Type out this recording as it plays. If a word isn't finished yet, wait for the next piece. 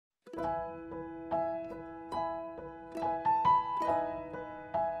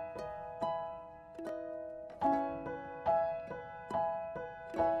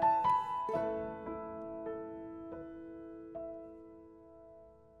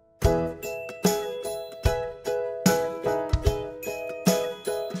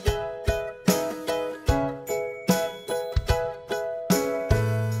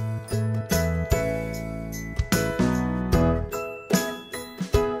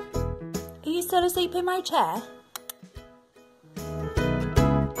still asleep in my chair?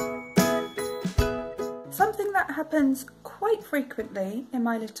 Something that happens quite frequently in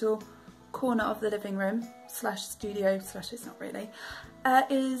my little corner of the living room slash studio slash it's not really,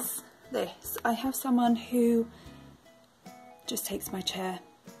 is this. I have someone who just takes my chair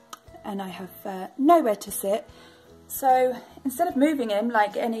and I have nowhere to sit. So instead of moving him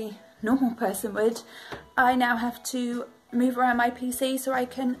like any normal person would, I now have to move around my PC so I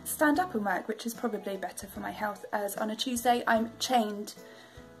can stand up and work, which is probably better for my health, as on a Tuesday I'm chained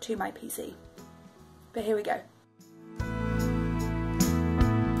to my PC. But here we go.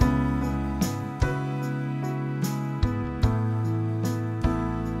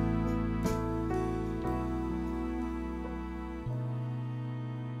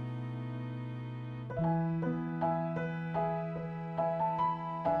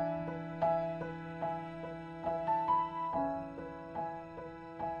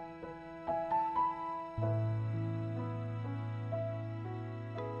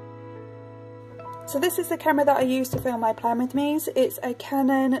 So this is the camera that I use to film my plan with me's. It's a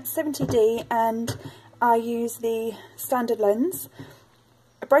Canon 70D and I use the standard lens,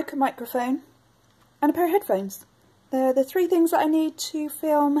 a broken microphone and a pair of headphones. They're the three things that I need to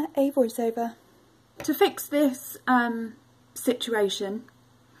film a voiceover. To fix this situation,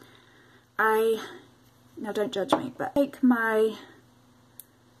 now don't judge me, but take my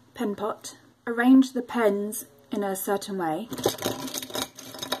pen pot, arrange the pens in a certain way,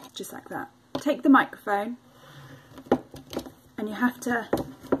 just like that. Take the microphone and you have to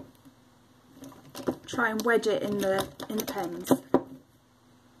try and wedge it in the pens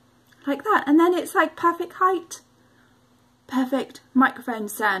like that, and then it's like perfect height, perfect microphone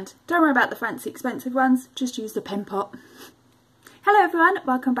stand. Don't worry about the fancy expensive ones, just use the pen pot. Hello everyone,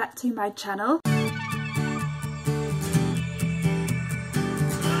 welcome back to my channel.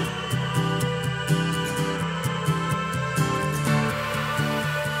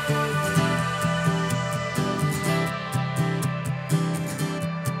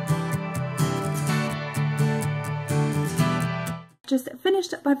 Just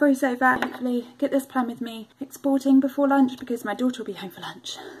finished up my voiceover. Hopefully get this plan with me exporting before lunch because my daughter will be home for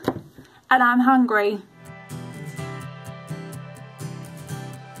lunch and I'm hungry.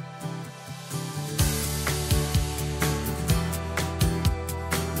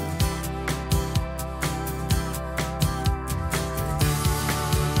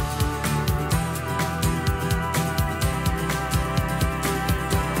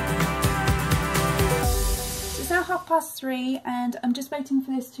 Past 3 and I'm just waiting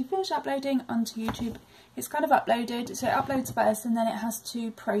for this to finish uploading onto YouTube. It's kind of uploaded, so it uploads first and then it has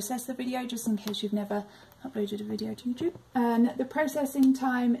to process the video, just in case you've never uploaded a video to YouTube. And the processing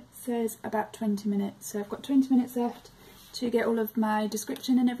time says about 20 minutes, so I've got 20 minutes left to get all of my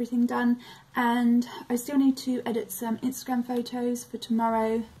description and everything done, and I still need to edit some Instagram photos for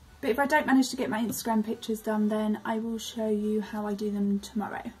tomorrow. But if I don't manage to get my Instagram pictures done, then I will show you how I do them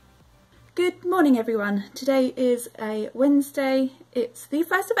tomorrow. Good morning everyone. Today is a Wednesday. It's the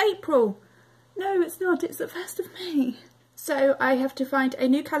 1st of April. No, it's not. It's the 1st of May. So I have to find a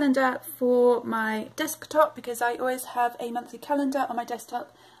new calendar for my desktop because I always have a monthly calendar on my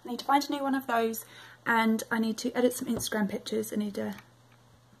desktop. I need to find a new one of those and I need to edit some Instagram pictures. I need to...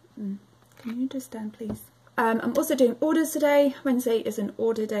 Can you just stand please? I'm also doing orders today. Wednesday is an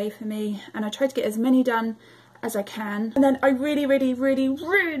order day for me and I try to get as many done as I can. And then I really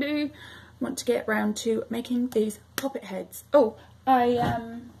want to get around to making these poppet heads. Oh,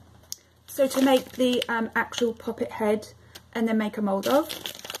 so to make the actual poppet head and then make a mould of,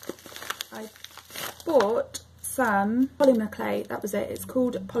 I bought some polymer clay. That was it. It's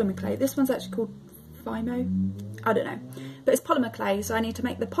called polymer clay. This one's actually called Fimo. I don't know, but it's polymer clay. So I need to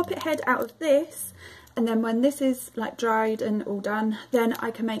make the poppet head out of this, and then when this is like dried and all done, then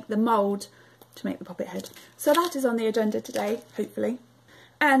I can make the mould to make the poppet head. So that is on the agenda today, hopefully.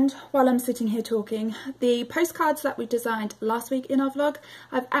 And while I'm sitting here talking, the postcards that we designed last week in our vlog,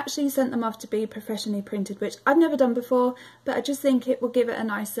 I've actually sent them off to be professionally printed, which I've never done before, but I just think it will give it a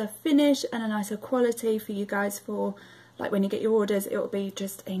nicer finish and a nicer quality for you guys for, like when you get your orders, it will be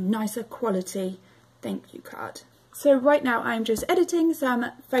just a nicer quality thank you card. So right now I'm just editing some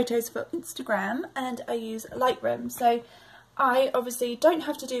photos for Instagram and I use Lightroom. So I obviously don't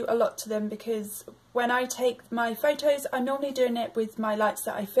have to do a lot to them because when I take my photos, I'm normally doing it with my lights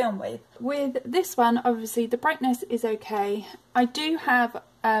that I film with. With this one, obviously the brightness is okay. I do have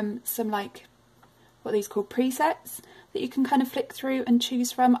some like what these called presets that you can kind of flick through and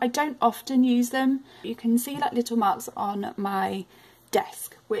choose from. I don't often use them. You can see like little marks on my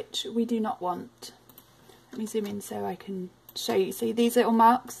desk, which we do not want. Let me zoom in so I can show you. See these little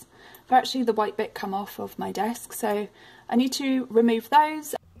marks? but actually the white bit come off of my desk, so I need to remove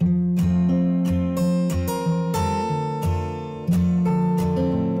those.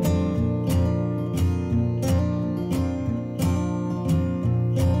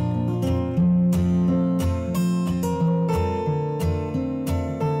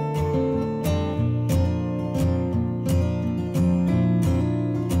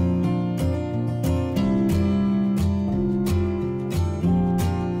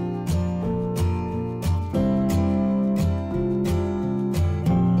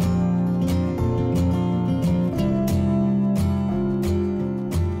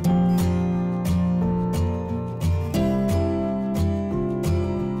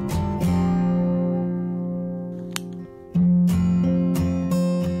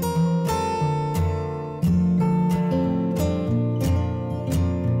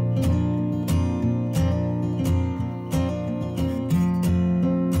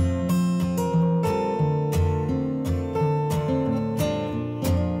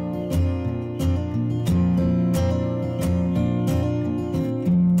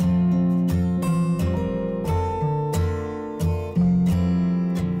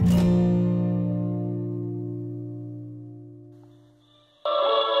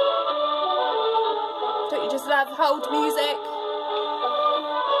 Don't you just love hold music?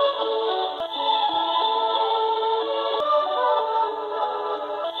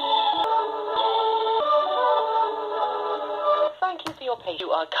 Thank you for your patience.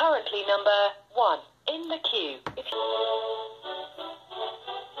 You are currently number 1 in the queue.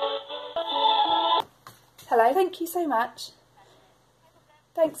 Hello, thank you so much.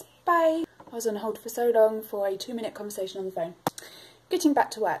 Thanks, bye. I was on hold for so long for a 2-minute conversation on the phone. Getting back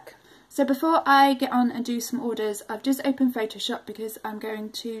to work. So before I get on and do some orders, I've just opened Photoshop because I'm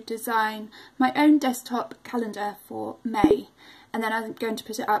going to design my own desktop calendar for May. And then I'm going to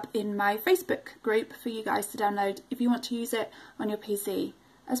put it up in my Facebook group for you guys to download if you want to use it on your PC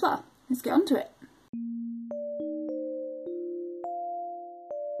as well. Let's get on to it.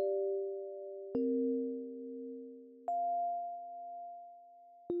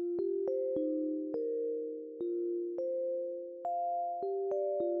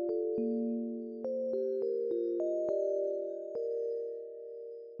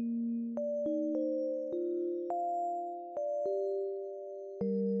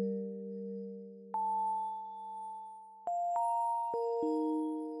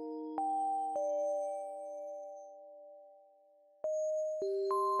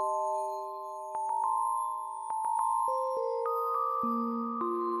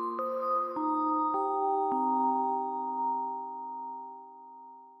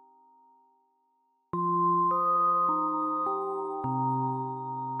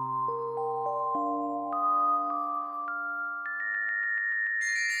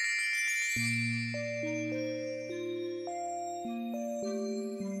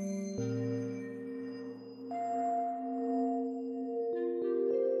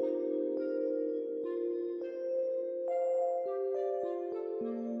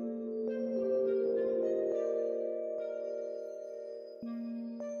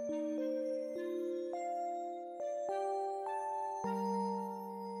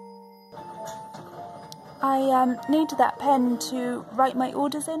 I need that pen to write my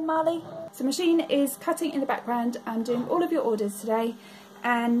orders in, Marley. So the machine is cutting in the background. I'm doing all of your orders today,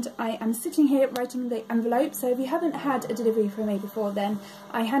 and I am sitting here writing the envelope. So if you haven't had a delivery from me before, then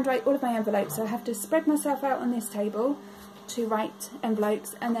I handwrite all of my envelopes. So I have to spread myself out on this table to write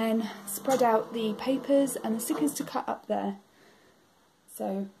envelopes, and then spread out the papers and the stickers to cut up there.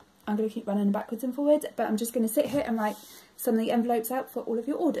 So I'm going to keep running backwards and forwards, but I'm just going to sit here and write some of the envelopes out for all of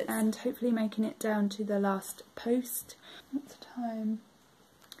your orders, and hopefully making it down to the last post. What's the time?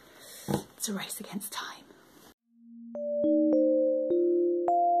 It's a race against time.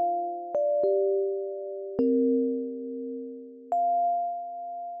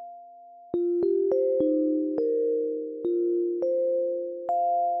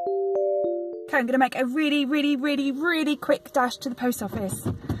 Okay, I'm going to make a really quick dash to the post office.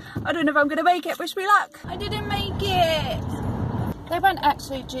 I don't know if I'm going to make it, wish me luck. I didn't make it. They weren't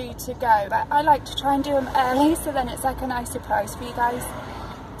actually due to go, but I like to try and do them early, so then it's like a nice surprise for you guys.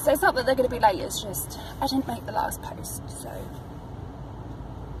 So it's not that they're going to be late, it's just I didn't make the last post, so.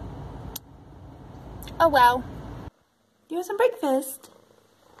 Oh well. You want some breakfast?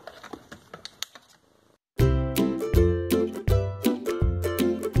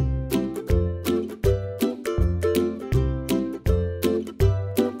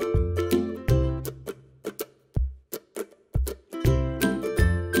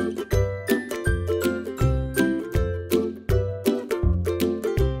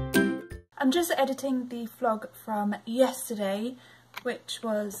 I'm just editing the vlog from yesterday, which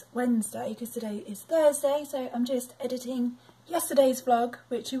was Wednesday, because today is Thursday, so I'm just editing yesterday's vlog,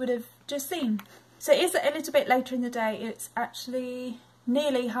 which you would have just seen. So it is a little bit later in the day. It's actually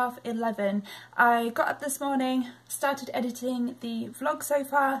nearly 11:30. I got up this morning, started editing the vlog so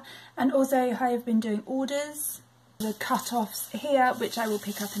far, and also I have been doing orders. The cut-offs here, which I will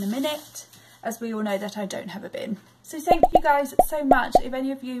pick up in a minute, as we all know that I don't have a bin. So thank you guys so much. If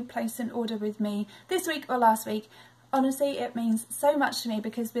any of you placed an order with me this week or last week, honestly it means so much to me,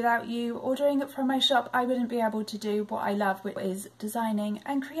 because without you ordering from my shop I wouldn't be able to do what I love, which is designing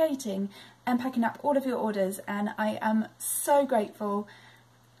and creating and packing up all of your orders, and I am so grateful.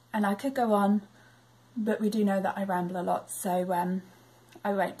 And I could go on, but we do know that I ramble a lot, so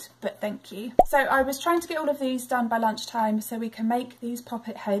I won't, but thank you. So I was trying to get all of these done by lunchtime so we can make these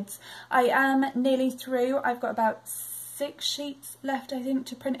poppet heads. I am nearly through. I've got about 6 sheets left, I think,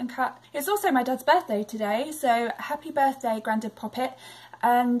 to print and cut. It's also my dad's birthday today, so happy birthday, Grandad Poppet.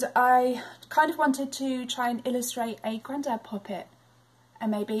 And I kind of wanted to try and illustrate a Grandad Poppet and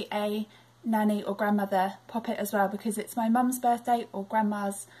maybe a nanny or grandmother Poppet as well, because it's my mum's birthday or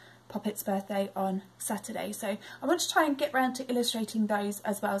grandma's Poppet's birthday on Saturday, so I want to try and get round to illustrating those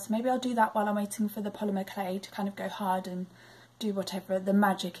as well. So maybe I'll do that while I'm waiting for the polymer clay to kind of go hard and do whatever the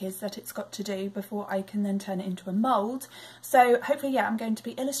magic is that it's got to do before I can then turn it into a mould. So hopefully, yeah, I'm going to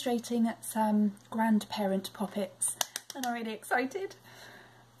be illustrating some grandparent Poppets, and I'm really excited.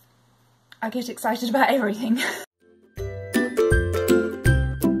 I get excited about everything.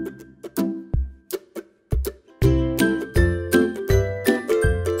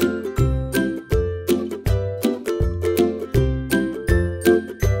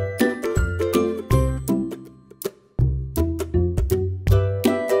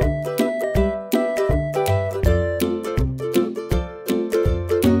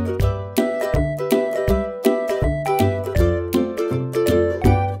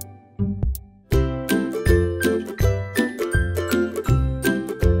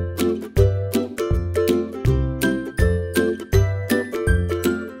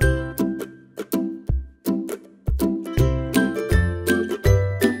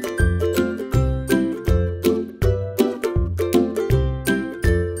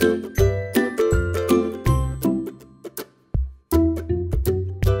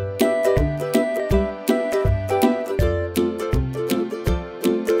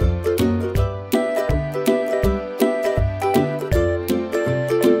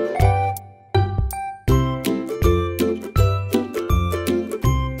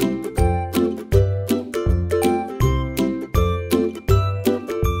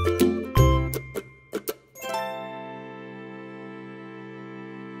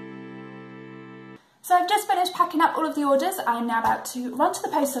 So I've just finished packing up all of the orders. I'm now about to run to the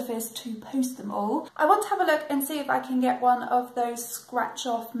post office to post them all. I want to have a look and see if I can get one of those scratch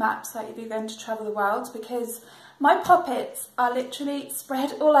off maps, like if you're going to travel the world, because my Poppets are literally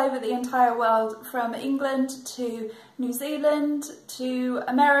spread all over the entire world, from England to New Zealand to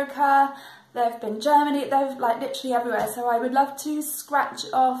America. They've been Germany, they've like literally everywhere. So I would love to scratch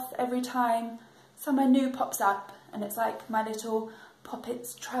off every time somewhere new pops up and it's like my little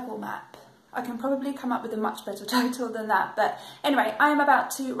Poppets travel map. I can probably come up with a much better title than that, but anyway, I am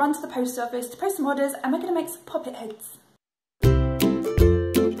about to run to the post office to post some orders, and we're going to make some Poppet heads.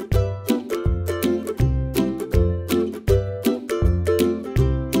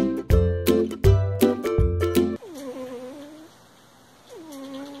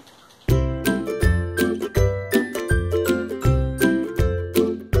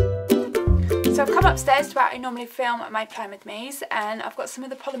 So I've come upstairs to where I normally film my Plan With Me's, and I've got some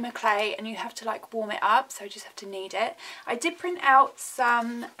of the polymer clay, and you have to like warm it up, so I just have to knead it. I did print out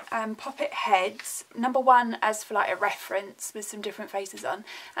some Poppet heads, number 1 as for like a reference with some different faces on,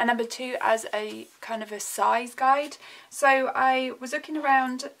 and number 2 as a kind of a size guide. So I was looking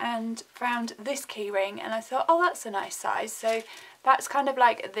around and found this keyring, and I thought, oh, that's a nice size. So that's kind of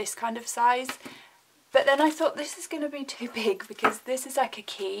like this kind of size, but then I thought this is going to be too big, because this is like a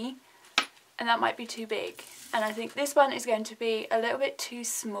key and that might be too big, and I think this one is going to be a little bit too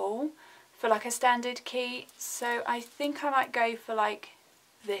small for like a standard key, so I think I might go for like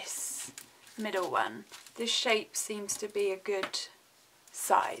this middle one. This shape seems to be a good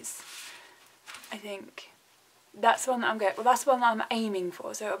size. I think that's the one that I'm going, well, that's the one that I'm aiming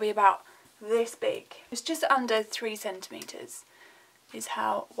for, so it'll be about this big. It's just under 3 centimetres is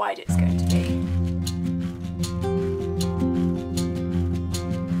how wide it's going to be.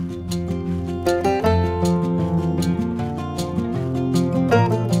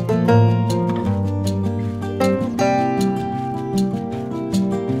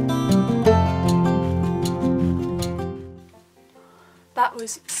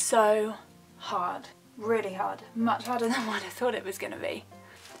 was so hard, really hard, much harder than what I thought it was going to be.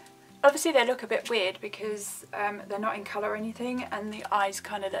 Obviously they look a bit weird because they're not in colour or anything, and the eyes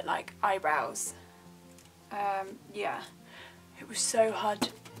kind of look like eyebrows. Yeah, it was so hard.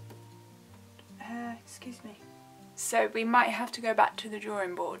 Excuse me. So we might have to go back to the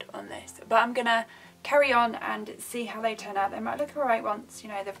drawing board on this, but I'm gonna carry on and see how they turn out. They might look alright once, you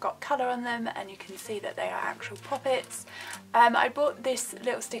know, they've got colour on them and you can see that they are actual poppets. I bought this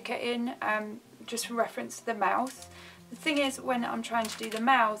little sticker in just for reference to the mouth. The thing is, when I'm trying to do the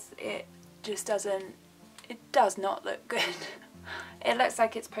mouth, it just doesn't, it does not look good. It looks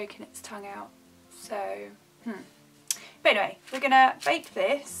like it's poking its tongue out. So, But anyway, we're gonna bake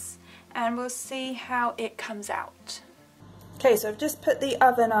this and we'll see how it comes out. Okay, so I've just put the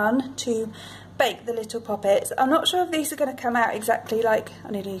oven on to bake the little poppets. I'm not sure if these are going to come out exactly like,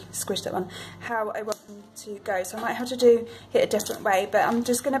 I nearly squished that one, how I want them to go. So I might have to do it a different way, but I'm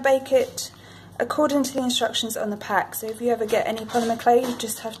just going to bake it according to the instructions on the pack. So if you ever get any polymer clay, you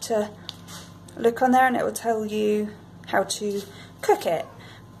just have to look on there and it will tell you how to cook it.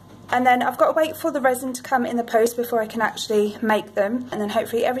 And then I've got to wait for the resin to come in the post before I can actually make them. And then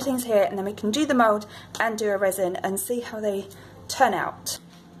hopefully everything's here and then we can do the mould and do a resin and see how they turn out.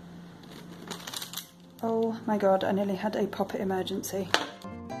 Oh my god, I nearly had a poppet emergency.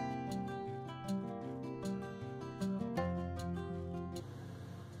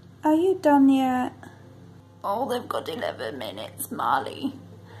 Are you done yet? Oh, they've got 11 minutes, Marley.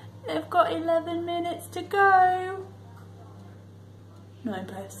 They've got 11 minutes to go. Not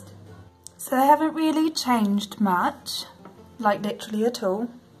impressed. So they haven't really changed much, like literally at all.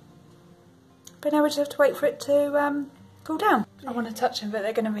 But now we just have to wait for it to cool down. I want to touch them, but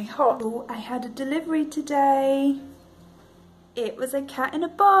they're going to be hot. Oh, I had a delivery today. It was a cat in a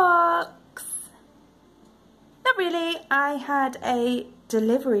box. Not really, I had a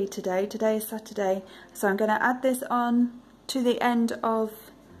delivery today. Today is Saturday, so I'm going to add this on to the end of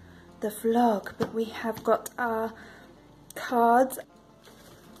the vlog. But we have got our cards.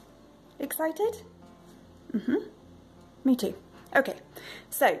 Excited? Me too. Okay,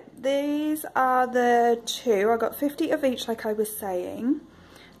 so these are the two. I got 50 of each like I was saying.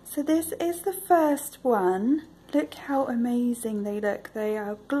 So this is the first one. Look how amazing they look. They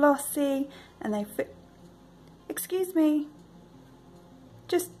are glossy and they fit. Excuse me.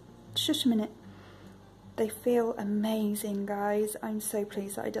 Just shush a minute. They feel amazing, guys. I'm so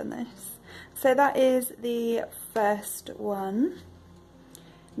pleased that I've done this. So that is the first one.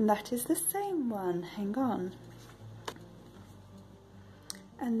 And that is the same one. Hang on.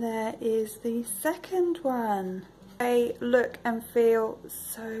 And there is the second one. They look and feel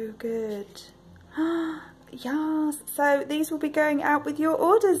so good. Yes. So these will be going out with your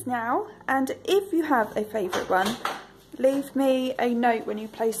orders now. And if you have a favourite one, leave me a note when you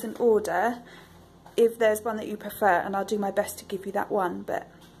place an order if there's one that you prefer, and I'll do my best to give you that one.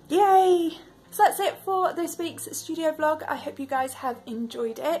 But yay! So that's it for this week's studio vlog. I hope you guys have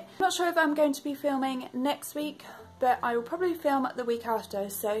enjoyed it. I'm not sure if I'm going to be filming next week, but I will probably film the week after,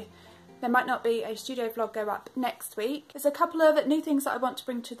 so there might not be a studio vlog go up next week. There's a couple of new things that I want to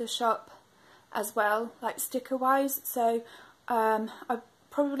bring to the shop as well, like sticker wise, so I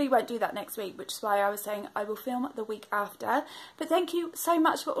probably won't do that next week, which is why I was saying I will film the week after. But thank you so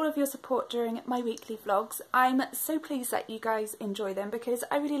much for all of your support during my weekly vlogs. I'm so pleased that you guys enjoy them because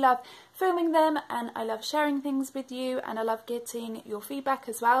I really love filming them and I love sharing things with you and I love getting your feedback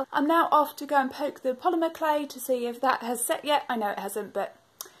as well. I'm now off to go and poke the polymer clay to see if that has set yet. I know it hasn't, but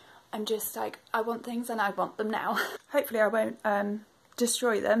I'm just like, I want things and I want them now. Hopefully I won't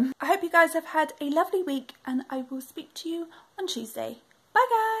destroy them. I hope you guys have had a lovely week and I will speak to you on Tuesday. Bye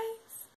guys!